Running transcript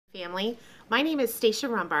family. My name is Stacia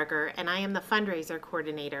Rumbarger, and I am the fundraiser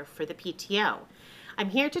coordinator for the PTO.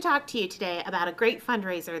 I'm here to talk to you today about a great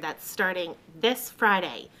fundraiser that's starting this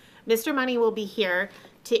Friday. Mr. Money will be here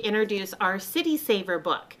to introduce our City Saver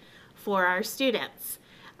book for our students.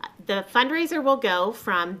 The fundraiser will go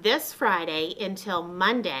from this Friday until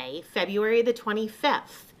Monday, February the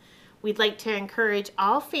 25th. We'd like to encourage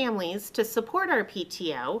all families to support our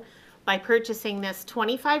PTO by purchasing this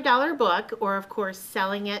 $25 book, or of course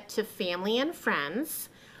selling it to family and friends.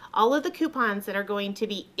 All of the coupons that are going to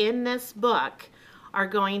be in this book are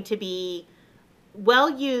going to be well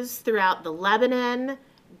used throughout the Lebanon,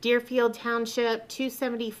 Deerfield Township,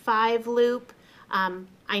 275 loop.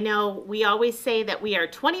 I know we always say that we are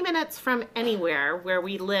 20 minutes from anywhere where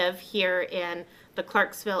we live here in the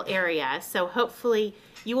Clarksville area, so hopefully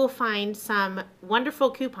you will find some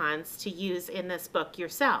wonderful coupons to use in this book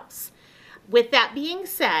yourselves. With that being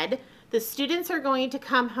said, the students are going to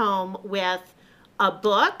come home with a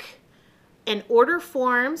book, an order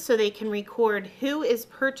form so they can record who is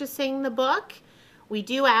purchasing the book. We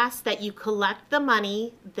do ask that you collect the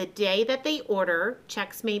money the day that they order.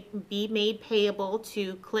 Checks may be made payable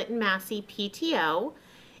to Clinton Massey PTO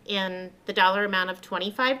in the dollar amount of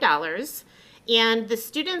 $25. And the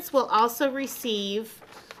students will also receive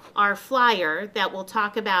our flyer that will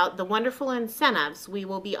talk about the wonderful incentives we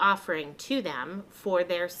will be offering to them for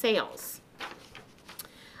their sales.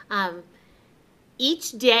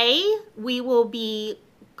 Each day we will be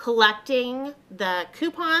collecting the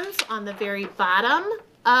coupons on the very bottom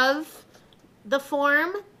of the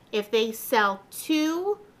form. If they sell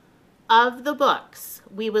 2 of the books,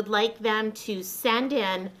 we would like them to send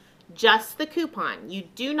in just the coupon. You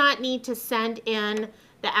do not need to send in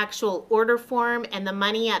the actual order form and the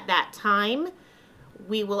money at that time.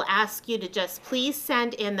 We will ask you to just please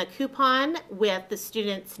send in the coupon with the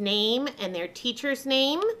student's name and their teacher's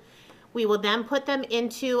name. We will then put them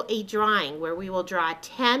into a drawing where we will draw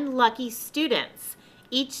 10 lucky students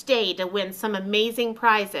each day to win some amazing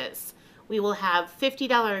prizes. We will have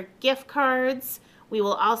 $50 gift cards. We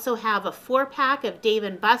will also have a 4-pack of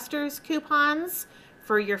Dave & Buster's coupons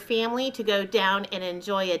for your family to go down and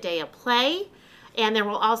enjoy a day of play. And there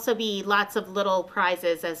will also be lots of little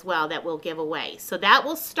prizes as well that we'll give away. So that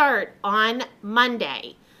will start on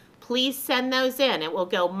Monday. Please send those in. It will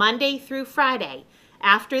go Monday through Friday.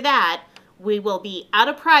 After that, we will be out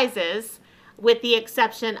of prizes with the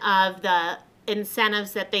exception of the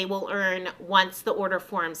incentives that they will earn once the order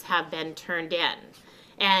forms have been turned in.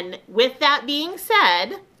 And with that being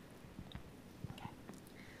said,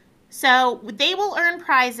 so they will earn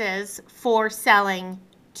prizes for selling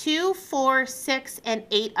 2, 4, 6, and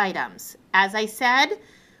 8 items. As I said,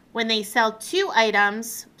 when they sell 2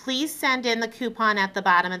 items, please send in the coupon at the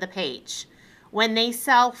bottom of the page. When they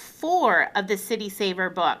sell 4 of the City Saver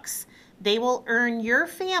books, they will earn your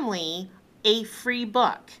family a free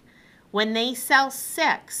book. When they sell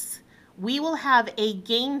 6, we will have a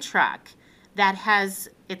game truck that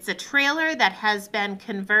it's a trailer that has been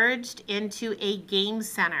converged into a game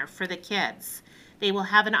center for the kids. They will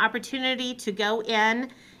have an opportunity to go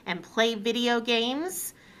in and play video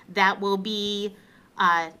games that will be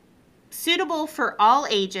suitable for all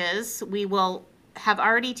ages. We will have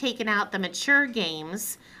already taken out the mature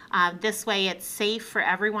games. This way it's safe for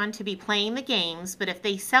everyone to be playing the games. But if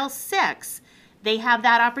they sell 6, they have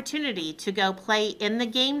that opportunity to go play in the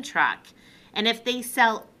game truck. And if they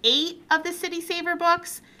sell 8 of the City Saver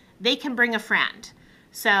books, they can bring a friend.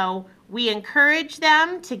 So we encourage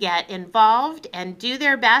them to get involved and do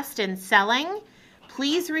their best in selling.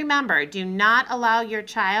 Please remember, do not allow your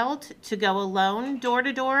child to go alone door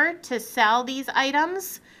to door to sell these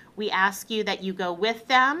items. We ask you that you go with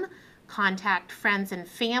them, contact friends and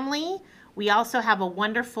family. We also have a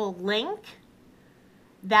wonderful link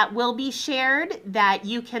that will be shared that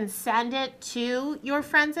you can send it to your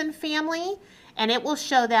friends and family, and it will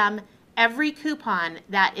show them every coupon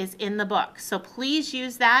that is in the book. So please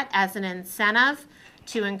use that as an incentive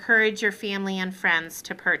to encourage your family and friends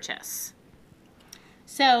to purchase.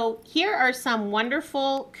 So here are some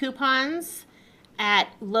wonderful coupons at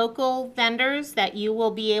local vendors that you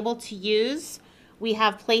will be able to use. We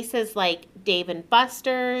have places like Dave &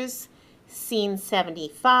 Buster's, Scene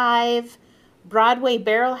 75, Broadway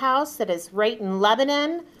Barrel House that is right in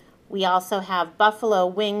Lebanon. We also have Buffalo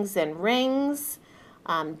Wings and Rings,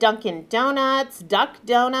 Dunkin' Donuts, Duck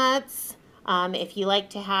Donuts. If you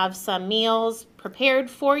like to have some meals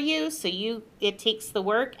prepared for you so it takes the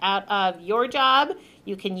work out of your job,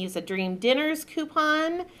 you can use a Dream Dinners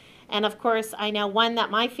coupon. And of course, I know one that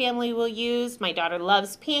my family will use. My daughter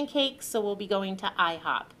loves pancakes, so we'll be going to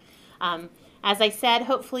IHOP. As I said,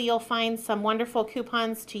 hopefully you'll find some wonderful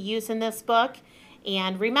coupons to use in this book.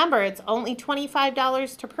 And remember, it's only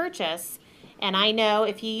 $25 to purchase. And I know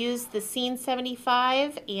if you use the Scene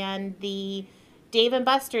 75 and the Dave &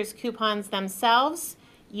 Buster's coupons themselves,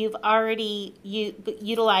 you've already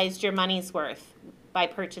utilized your money's worth by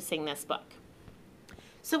purchasing this book.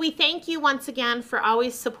 So we thank you once again for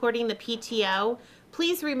always supporting the PTO.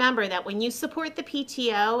 Please remember that when you support the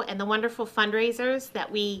PTO and the wonderful fundraisers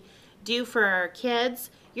that we do for our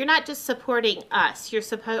kids, you're not just supporting us, you're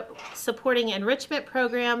supporting enrichment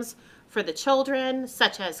programs for the children,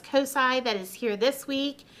 such as COSI that is here this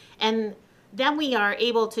week, and then we are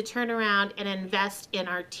able to turn around and invest in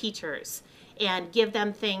our teachers and give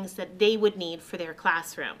them things that they would need for their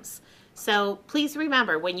classrooms. So please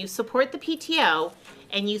remember, when you support the PTO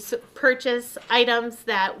and you purchase items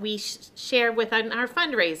that we share within our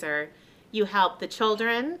fundraiser, you help the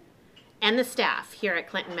children and the staff here at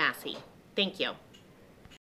Clinton Massie. Thank you.